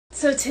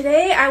So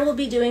today I will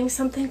be doing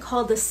something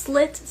called the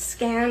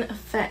Slitscan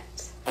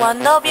effect.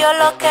 Cuando vio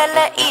lo que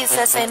le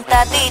hice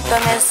sentadito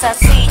en esa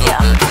silla.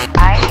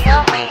 Ay,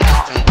 Dios mío.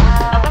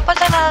 No me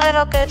importa nada de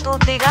lo que tú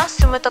digas.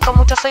 Si me toca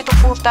mucho soy tu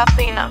puta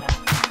fina.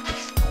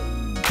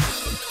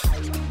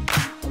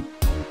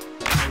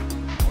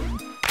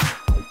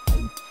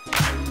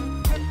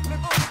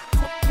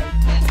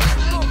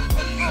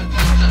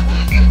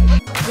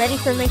 Ready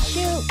for my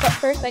shoot, but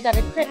first I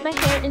gotta crimp my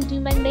hair and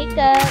do my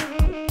makeup.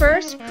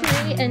 First,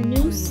 create a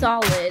new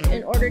solid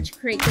in order to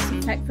create this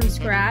effect from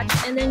scratch,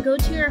 and then go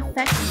to your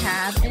effects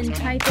tab and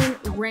type in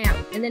ramp,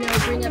 and then it'll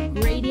bring up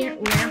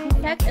gradient ramp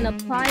effect and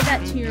apply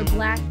that to your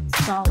black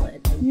solid.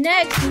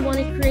 Next, we want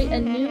to create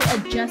a new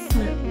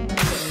adjustment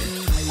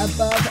layer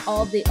above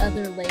all the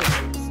other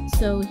layers.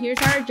 So here's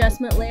our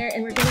adjustment layer,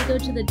 and we're going to go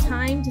to the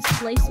time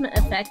displacement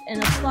effect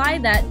and apply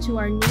that to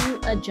our new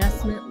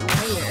adjustment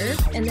layer.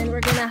 And then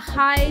we're going to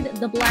hide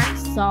the black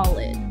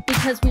solid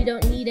because we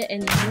don't need it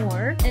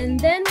anymore. And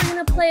then we're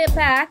going to play it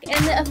back,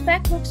 and the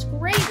effect looks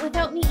great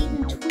without me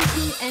even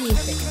tweaking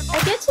anything.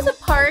 I get to the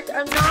park,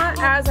 I'm not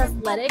as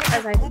athletic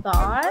as I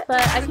thought,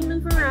 but I can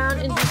move around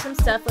and do some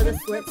stuff with a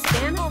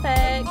Slitscan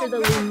effect or the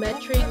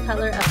Lumetri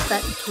color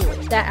effect tool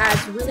that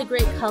adds really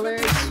great color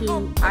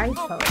to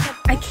iPhone.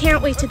 I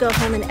can't wait to go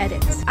home and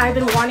edit. I've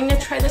been wanting to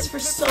try this for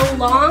so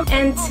long,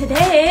 and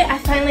today I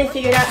finally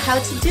figured out how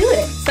to do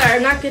it. Sorry,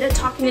 I'm not good at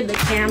talking to the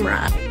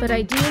camera, but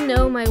I do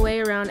know my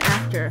way around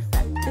After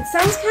Effects. It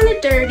sounds kind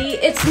of dirty.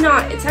 It's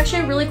not. It's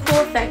actually a really cool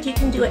effect. You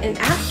can do it in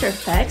After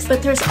Effects,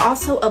 but there's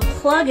also a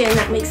plugin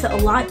that makes it a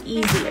lot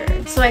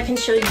easier. So I can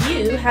show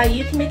you how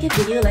you can make a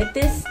video like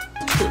this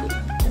too.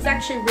 It's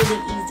actually really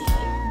easy.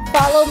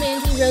 Follow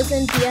Mandy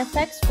Rosen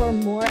VFX for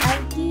more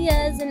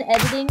ideas and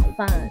editing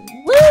fun.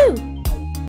 Woo!